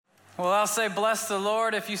Well, I'll say bless the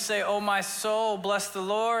Lord. If you say, oh my soul, bless the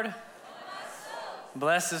Lord. Oh my soul.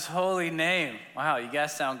 Bless his holy name. Wow, you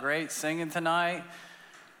guys sound great singing tonight.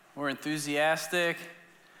 We're enthusiastic.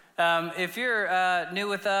 If you're new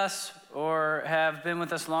with us or have been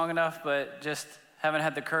with us long enough but just haven't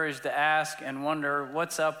had the courage to ask and wonder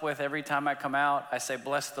what's up with every time I come out, I say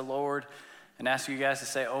bless the Lord and ask you guys to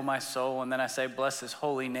say, oh my soul, and then I say bless his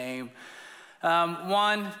holy name.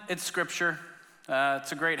 One, it's scripture.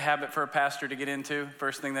 It's a great habit for a pastor to get into.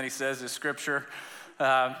 First thing that he says is scripture.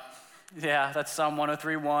 That's Psalm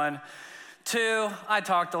 103:1. Two, I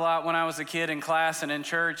talked a lot when I was a kid in class and in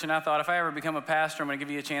church, and I thought if I ever become a pastor, I'm going to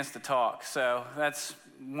give you a chance to talk. So that's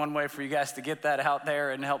one way for you guys to get that out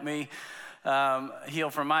there and help me heal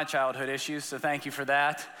from my childhood issues. So thank you for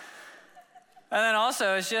that. And then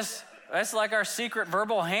also, it's like our secret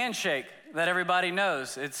verbal handshake that everybody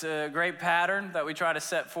knows. It's a great pattern that we try to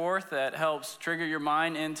set forth that helps trigger your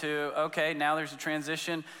mind into, okay, now there's a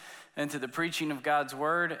transition into the preaching of God's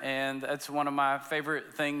word, and that's one of my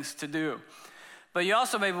favorite things to do. But you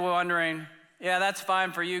also may be wondering, yeah, that's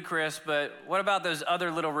fine for you, Chris, but what about those other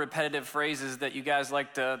little repetitive phrases that you guys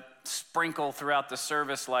like to sprinkle throughout the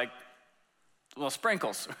service, like, well,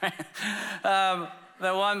 sprinkles, right?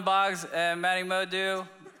 The one Boggs and Matty Mo do,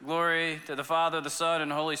 glory to the Father, the Son,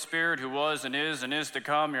 and Holy Spirit, who was and is to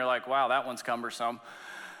come. You're like, wow, that one's cumbersome.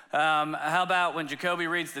 How about when Jacoby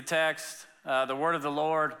reads the text, the word of the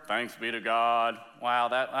Lord, thanks be to God. Wow,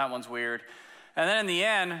 that one's weird. And then in the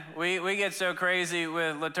end, we get so crazy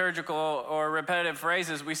with liturgical or repetitive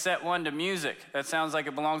phrases, we set one to music. That sounds like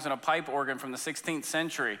it belongs in a pipe organ from the 16th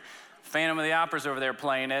century. Phantom of the Opera's over there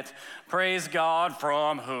playing it. Praise God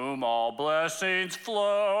from whom all blessings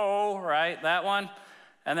flow, right? That one.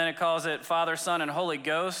 And then it calls it Father, Son, and Holy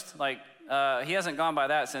Ghost. Like, he hasn't gone by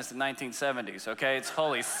that since the 1970s, okay? It's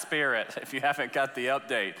Holy Spirit, if you haven't got the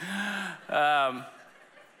update.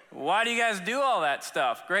 Why do you guys do all that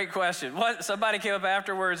stuff? Great question. Somebody came up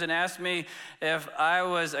afterwards and asked me if I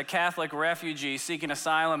was a Catholic refugee seeking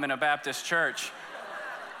asylum in a Baptist church.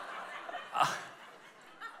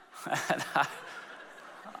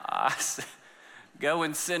 I said, go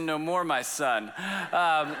and sin no more, my son.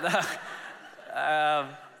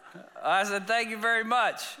 I said, thank you very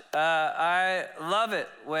much. I love it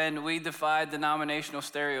when we defy denominational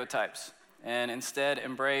stereotypes and instead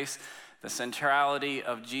embrace the centrality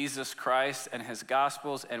of Jesus Christ and his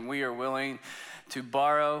gospels, and we are willing to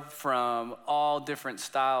borrow from all different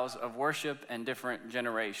styles of worship and different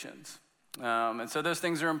generations. And so those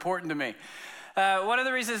things are important to me. One of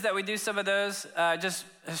the reasons that we do some of those, just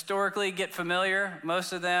historically get familiar.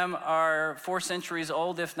 Most of them are 4 centuries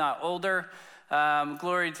old, if not older.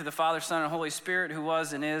 Glory to the Father, Son, and Holy Spirit, who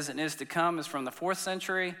was and is to come, is from the 4th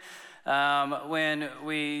century. When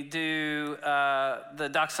we do the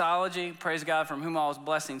doxology, praise God from whom all his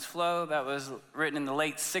blessings flow, that was written in the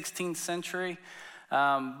late 16th century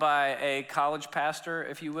by a college pastor,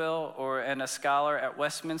 if you will, and a scholar at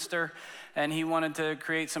Westminster. And he wanted to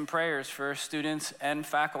create some prayers for students and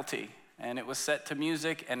faculty. And it was set to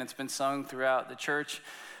music, and it's been sung throughout the church,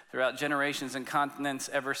 throughout generations and continents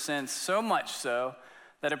ever since. So much so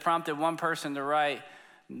that it prompted one person to write,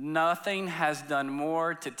 nothing has done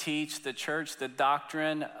more to teach the church the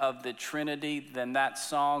doctrine of the Trinity than that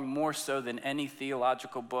song, more so than any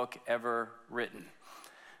theological book ever written,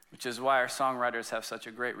 which is why our songwriters have such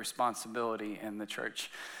a great responsibility in the church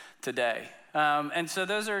today. And so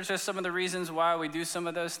those are just some of the reasons why we do some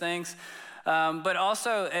of those things. But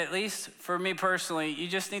also, at least for me personally, you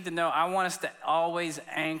just need to know I want us to always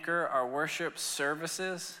anchor our worship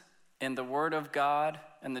services in the Word of God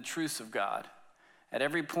and the truths of God at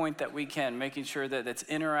every point that we can, making sure that it's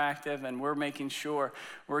interactive and we're making sure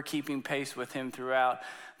we're keeping pace with him throughout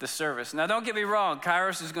the service. Now, don't get me wrong.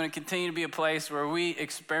 Kairos is going to continue to be a place where we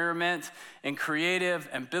experiment in creative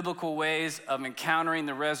and biblical ways of encountering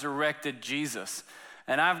the resurrected Jesus.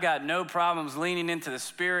 And I've got no problems leaning into the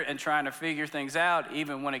Spirit and trying to figure things out,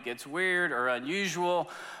 even when it gets weird or unusual.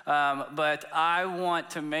 But I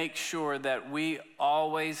want to make sure that we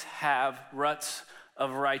always have ruts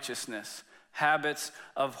of righteousness, habits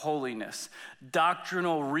of holiness,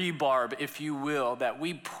 doctrinal rebarb, if you will, that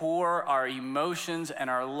we pour our emotions and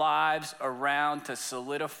our lives around to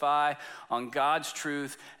solidify on God's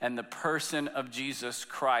truth and the person of Jesus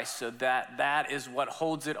Christ, so that that is what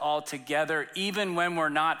holds it all together, even when we're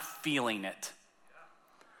not feeling it.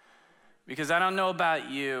 Because I don't know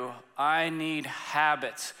about you, I need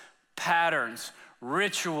habits, patterns,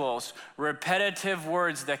 rituals, repetitive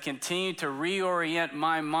words that continue to reorient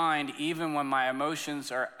my mind even when my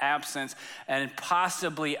emotions are absent, and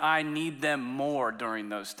possibly I need them more during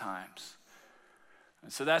those times.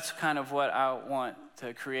 So that's kind of what I want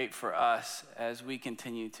to create for us as we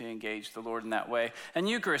continue to engage the Lord in that way. And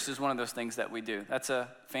Eucharist is one of those things that we do. That's a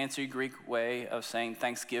fancy Greek way of saying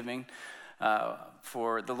thanksgiving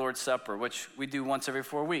for the Lord's Supper, which we do once every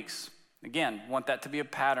 4 weeks. Again, want that to be a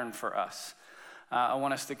pattern for us. I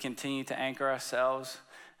want us to continue to anchor ourselves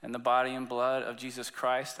in the body and blood of Jesus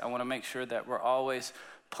Christ. I want to make sure that we're always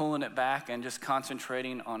pulling it back and just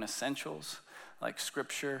concentrating on essentials like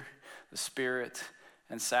Scripture, the Spirit,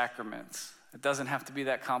 and sacraments. It doesn't have to be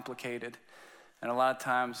that complicated. And a lot of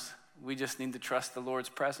times we just need to trust the Lord's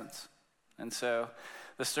presence. And so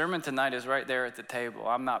the sermon tonight is right there at the table.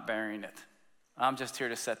 I'm not bearing it. I'm just here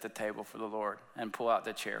to set the table for the Lord and pull out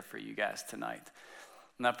the chair for you guys tonight.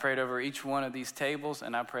 And I prayed over each one of these tables,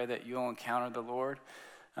 and I pray that you'll encounter the Lord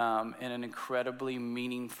in an incredibly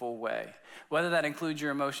meaningful way, whether that includes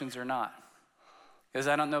your emotions or not. Because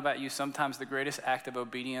I don't know about you, sometimes the greatest act of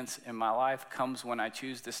obedience in my life comes when I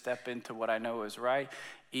choose to step into what I know is right,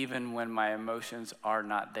 even when my emotions are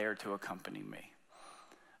not there to accompany me.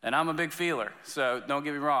 And I'm a big feeler, so don't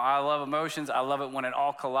get me wrong. I love emotions. I love it when it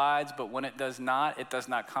all collides, but when it does not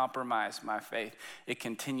compromise my faith. It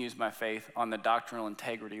continues my faith on the doctrinal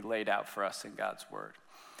integrity laid out for us in God's word.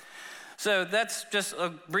 So that's just a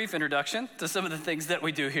brief introduction to some of the things that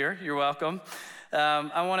we do here. You're welcome.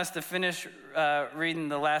 I want us to finish reading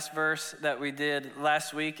the last verse that we did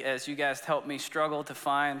last week as you guys helped me struggle to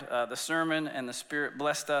find the sermon, and the Spirit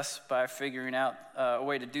blessed us by figuring out a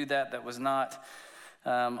way to do that was not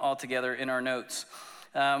altogether in our notes.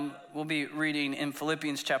 We'll be reading in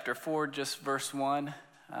Philippians chapter 4, just verse 1,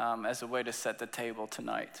 as a way to set the table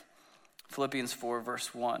tonight. Philippians 4,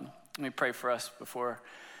 verse 1. Let me pray for us before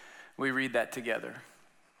we read that together.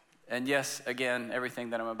 And yes, again, everything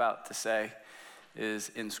that I'm about to say is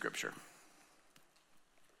in Scripture.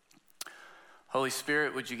 Holy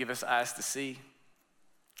Spirit, would you give us eyes to see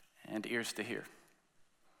and ears to hear?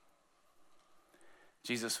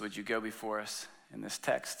 Jesus, would you go before us in this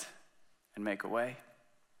text and make a way?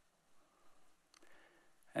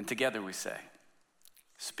 And together we say,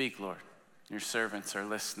 speak, Lord. Your servants are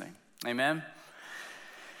listening. Amen.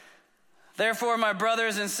 Therefore, my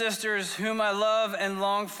brothers and sisters, whom I love and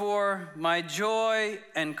long for, my joy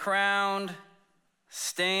and crown,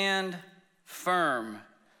 stand firm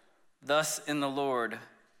thus in the Lord,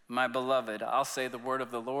 my beloved. I'll say the word of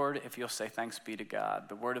the Lord if you'll say thanks be to God.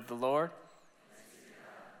 The word of the Lord.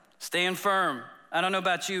 Stand firm. I don't know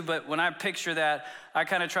about you, but when I picture that, I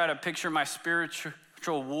kind of try to picture my spiritual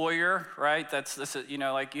warrior, right? That's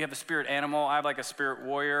like you have a spirit animal. I have like a spirit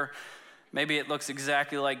warrior. Maybe it looks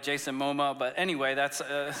exactly like Jason Momoa, but anyway, that's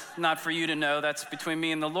not for you to know. That's between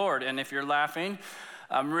me and the Lord. And if you're laughing,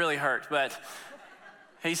 I'm really hurt. But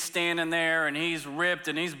he's standing there, and he's ripped,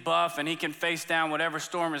 and he's buff, and he can face down whatever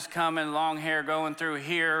storm is coming, long hair going through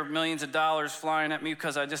here, millions of dollars flying at me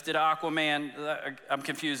because I just did Aquaman. I'm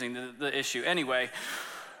confusing the issue. Anyway,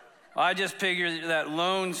 I just figure that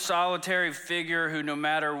lone, solitary figure who no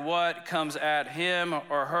matter what comes at him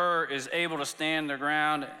or her is able to stand their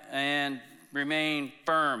ground and remain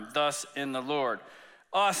firm, thus in the Lord.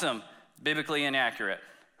 Awesome. Biblically inaccurate.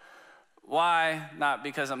 Why? Not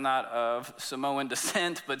because I'm not of Samoan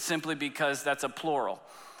descent, but simply because that's a plural.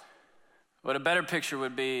 What a better picture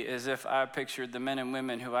would be is if I pictured the men and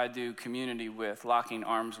women who I do community with locking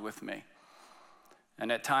arms with me.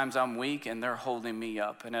 And at times I'm weak and they're holding me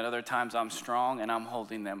up. And at other times I'm strong and I'm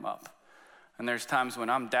holding them up. And there's times when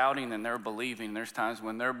I'm doubting and they're believing. There's times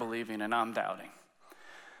when they're believing and I'm doubting.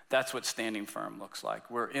 That's what standing firm looks like.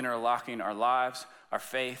 We're interlocking our lives, our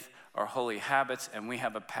faith, our holy habits, and we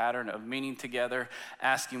have a pattern of meeting together,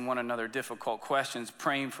 asking one another difficult questions,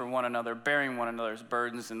 praying for one another, bearing one another's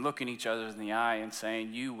burdens, and looking each other in the eye and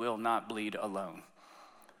saying, you will not bleed alone.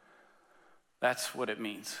 That's what it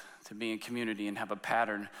means to be in community and have a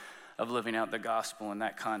pattern of living out the gospel in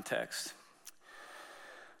that context.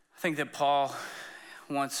 I think that Paul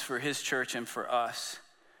wants for his church and for us,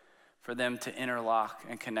 for them to interlock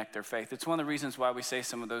and connect their faith. It's one of the reasons why we say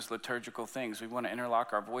some of those liturgical things. We want to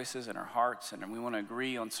interlock our voices and our hearts, and we want to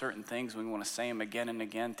agree on certain things. We want to say them again and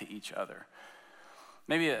again to each other.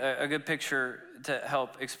 Maybe a good picture to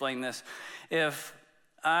help explain this. If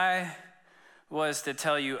I was to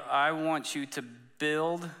tell you, I want you to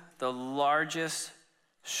build the largest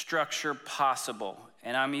structure possible,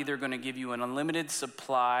 and I'm either going to give you an unlimited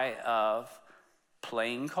supply of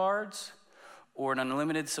playing cards or an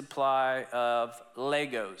unlimited supply of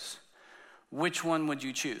Legos, which one would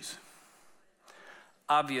you choose?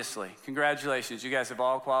 Obviously, congratulations. You guys have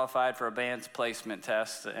all qualified for a band's placement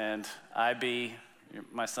test, and IB,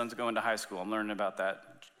 my son's going to high school. I'm learning about that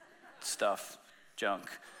stuff, junk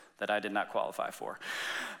that I did not qualify for.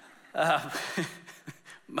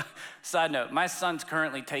 Side note, my son's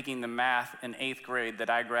currently taking the math in 8th grade that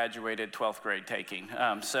I graduated 12th grade taking.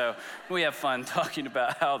 So we have fun talking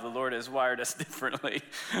about how the Lord has wired us differently.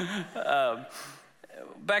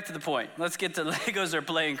 Back to the point. Let's get to Legos or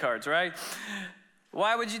playing cards, right?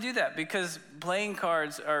 Why would you do that? Because playing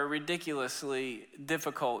cards are ridiculously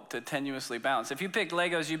difficult to tenuously balance. If you picked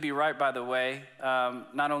Legos, you'd be right, by the way,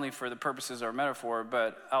 not only for the purposes of our metaphor,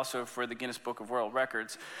 but also for the Guinness Book of World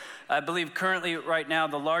Records. I believe currently, right now,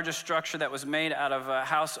 the largest structure that was made out of a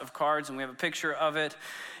house of cards, and we have a picture of it,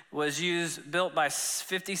 was built by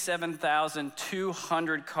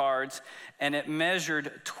 57,200 cards, and it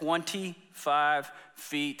measured 25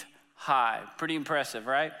 feet high. Pretty impressive,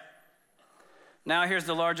 right? Now here's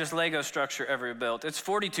the largest Lego structure ever built. It's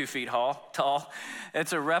 42 feet tall.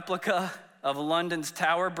 It's a replica of London's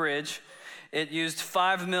Tower Bridge. It used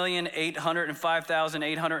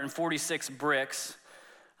 5,805,846 bricks.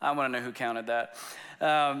 I want to know who counted that.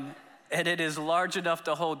 And it is large enough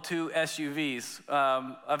to hold 2 SUVs.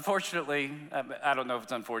 Unfortunately, I don't know if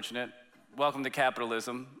it's unfortunate. Welcome to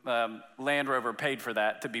capitalism. Land Rover paid for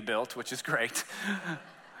that to be built, which is great.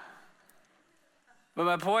 But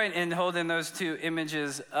my point in holding those 2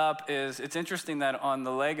 images up is it's interesting that on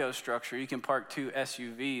the Lego structure, you can park 2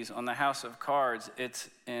 SUVs. On the House of Cards, it's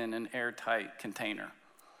in an airtight container.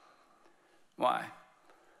 Why?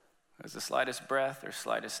 Because the slightest breath or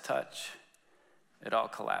slightest touch, it all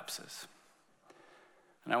collapses.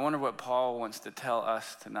 And I wonder what Paul wants to tell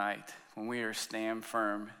us tonight when we are stand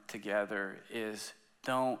firm together is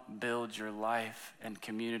don't build your life and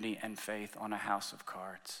community and faith on a house of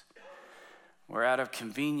cards. Or out of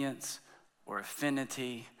convenience or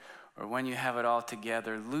affinity, or when you have it all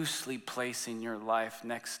together, loosely placing your life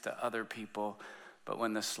next to other people, but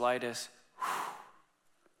when the slightest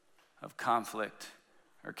of conflict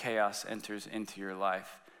or chaos enters into your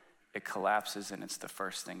life, it collapses and it's the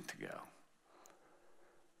first thing to go.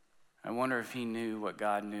 I wonder if he knew what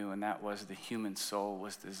God knew, and that was the human soul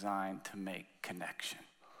was designed to make connection.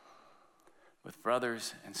 With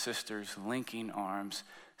brothers and sisters linking arms,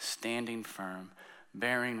 standing firm,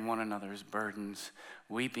 bearing one another's burdens,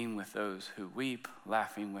 weeping with those who weep,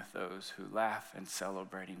 laughing with those who laugh, and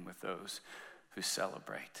celebrating with those who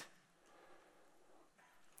celebrate.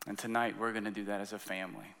 And tonight we're going to do that as a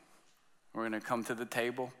family. We're going to come to the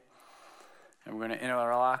table, and we're going to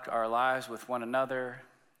interlock our lives with one another,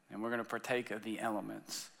 and we're going to partake of the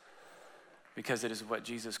elements, because it is what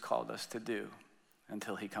Jesus called us to do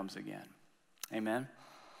until he comes again. Amen?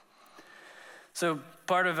 So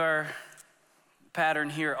part of our pattern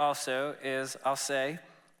here also is, I'll say,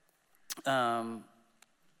 an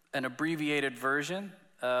abbreviated version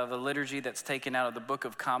of a liturgy that's taken out of the Book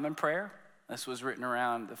of Common Prayer. This was written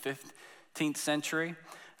around the 15th century.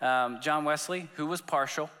 John Wesley, who was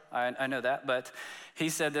partial, I know that, but he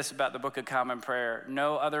said this about the Book of Common Prayer: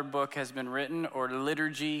 no other book has been written or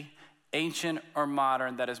liturgy, ancient or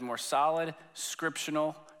modern, that is more solid,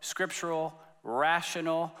 scriptural,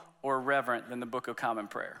 rational, or reverent than the Book of Common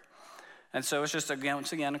Prayer. And so it's just,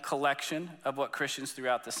 once again, a collection of what Christians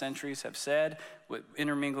throughout the centuries have said,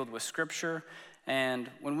 intermingled with Scripture. And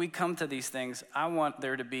when we come to these things, I want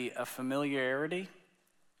there to be a familiarity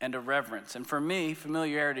and a reverence. And for me,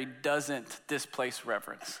 familiarity doesn't displace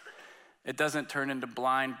reverence. It doesn't turn into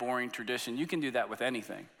blind, boring tradition. You can do that with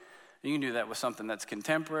anything. You can do that with something that's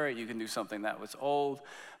contemporary. You can do something that was old.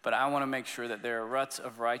 But I want to make sure that there are ruts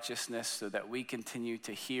of righteousness so that we continue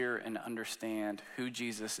to hear and understand who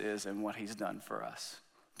Jesus is and what he's done for us.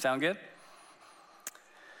 Sound good?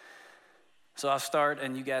 So I'll start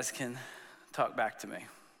and you guys can talk back to me.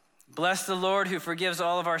 Bless the Lord who forgives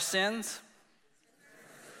all of our sins.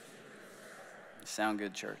 Sound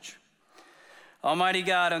good, church. Almighty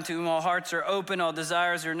God, unto whom all hearts are open, all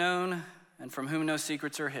desires are known, and from whom no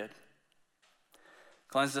secrets are hid.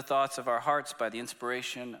 Cleanse the thoughts of our hearts by the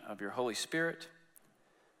inspiration of your Holy Spirit,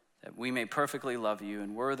 that we may perfectly love you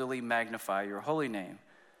and worthily magnify your holy name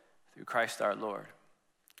through Christ our Lord.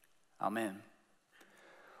 Amen.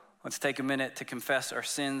 Let's take a minute to confess our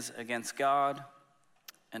sins against God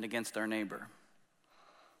and against our neighbor.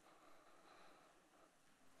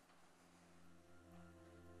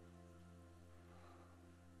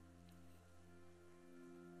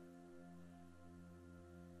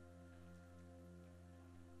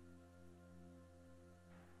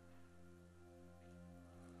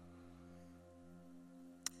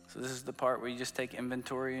 So this is the part where you just take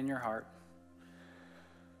inventory in your heart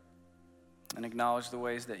and acknowledge the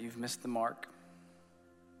ways that you've missed the mark,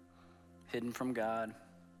 hidden from God,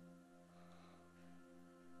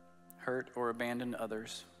 hurt or abandoned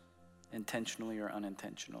others, intentionally or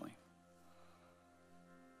unintentionally.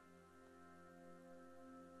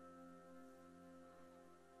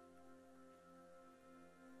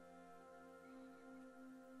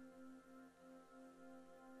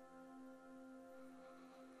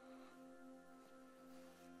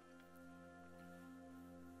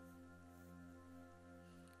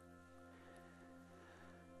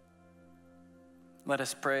 Let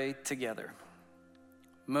us pray together.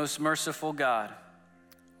 Most merciful God,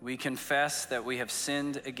 we confess that we have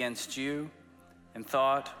sinned against you in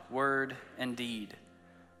thought, word, and deed,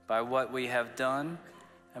 by what we have done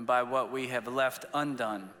and by what we have left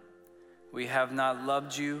undone. We have not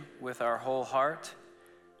loved you with our whole heart.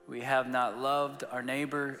 We have not loved our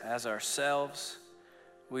neighbor as ourselves.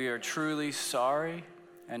 We are truly sorry,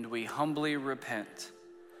 and we humbly repent.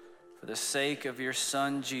 For the sake of your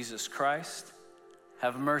Son, Jesus Christ,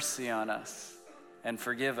 have mercy on us and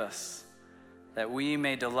forgive us, that we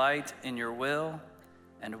may delight in your will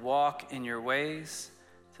and walk in your ways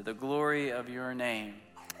to the glory of your name.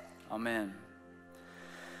 Amen.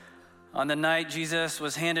 On the night Jesus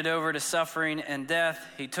was handed over to suffering and death,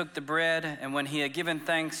 he took the bread, and when he had given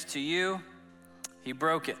thanks to you, he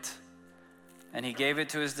broke it, and he gave it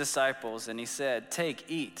to his disciples, and he said, "Take,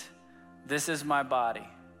 eat. This is my body,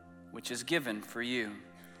 which is given for you.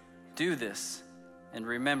 Do this in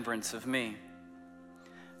remembrance of me."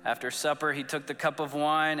 After supper, he took the cup of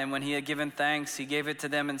wine, and when he had given thanks, he gave it to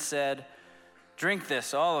them and said, "Drink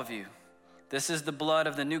this, all of you. This is the blood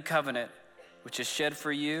of the new covenant, which is shed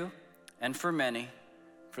for you and for many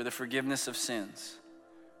for the forgiveness of sins.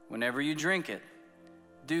 Whenever you drink it,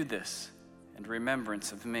 do this in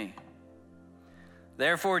remembrance of me."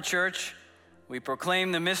 Therefore, church, we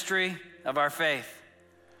proclaim the mystery of our faith.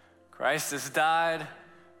 Christ has died.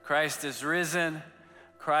 Christ is risen.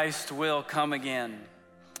 Christ will come again.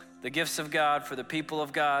 The gifts of God for the people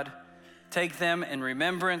of God, take them in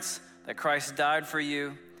remembrance that Christ died for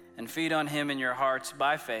you, and feed on him in your hearts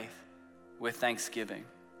by faith with thanksgiving.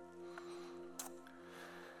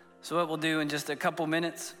 So what we'll do in just a couple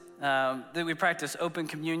minutes, that we practice open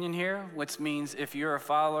communion here, which means if you're a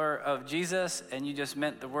follower of Jesus and you just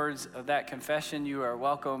meant the words of that confession, you are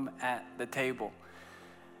welcome at the table.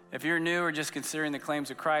 If you're new or just considering the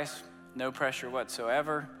claims of Christ, no pressure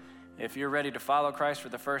whatsoever. If you're ready to follow Christ for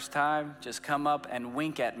the first time, just come up and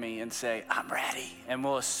wink at me and say, "I'm ready." And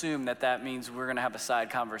we'll assume that that means we're going to have a side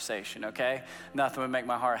conversation, okay? Nothing would make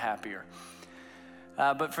my heart happier.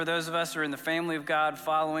 But for those of us who are in the family of God,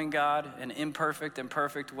 following God in imperfect and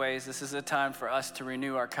perfect ways, this is a time for us to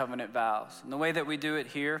renew our covenant vows. And the way that we do it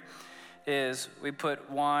here is we put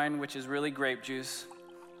wine, which is really grape juice.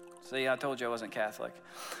 See, I told you I wasn't Catholic.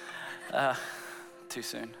 Too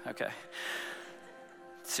soon, okay.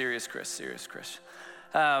 Serious Chris.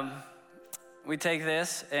 We take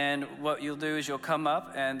this, and what you'll do is you'll come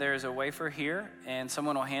up, and there's a wafer here, and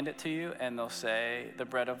someone will hand it to you, and they'll say, "The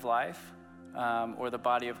bread of life," or "the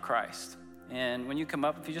body of Christ." And when you come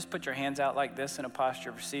up, if you just put your hands out like this in a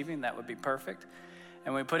posture of receiving, that would be perfect.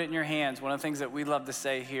 And when we put it in your hands, one of the things that we love to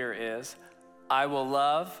say here is, "I will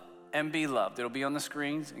love and be loved." It'll be on the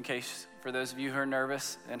screens in case for those of you who are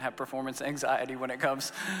nervous and have performance anxiety when it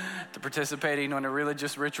comes to participating on a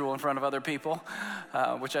religious ritual in front of other people,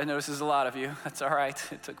 which I notice is a lot of you. That's all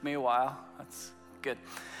right. It took me a while. That's good.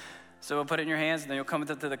 So we'll put it in your hands, and then you'll come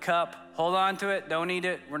to the cup. Hold on to it. Don't eat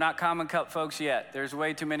it. We're not common cup folks yet. There's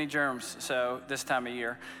way too many germs, so this time of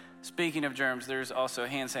year. Speaking of germs, there's also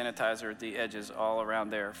hand sanitizer at the edges all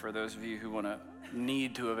around there for those of you who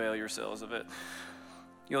need to avail yourselves of it.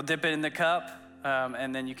 You'll dip it in the cup,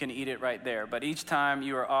 and then you can eat it right there. But each time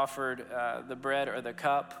you are offered the bread or the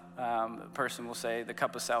cup, the person will say the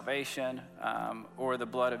cup of salvation or the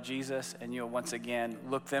blood of Jesus, and you'll once again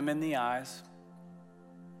look them in the eyes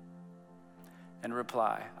and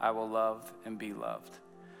reply, "I will love and be loved."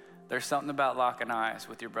 There's something about locking eyes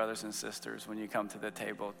with your brothers and sisters when you come to the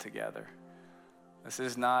table together. This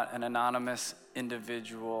is not an anonymous,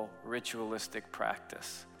 individual, ritualistic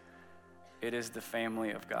practice. It is the family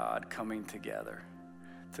of God coming together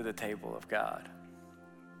to the table of God.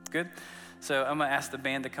 Good? So I'm going to ask the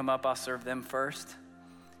band to come up. I'll serve them first.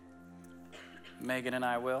 Megan and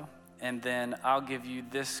I will. And then I'll give you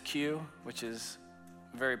this cue, which is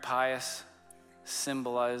very pious,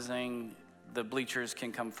 symbolizing the bleachers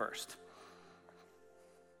can come first.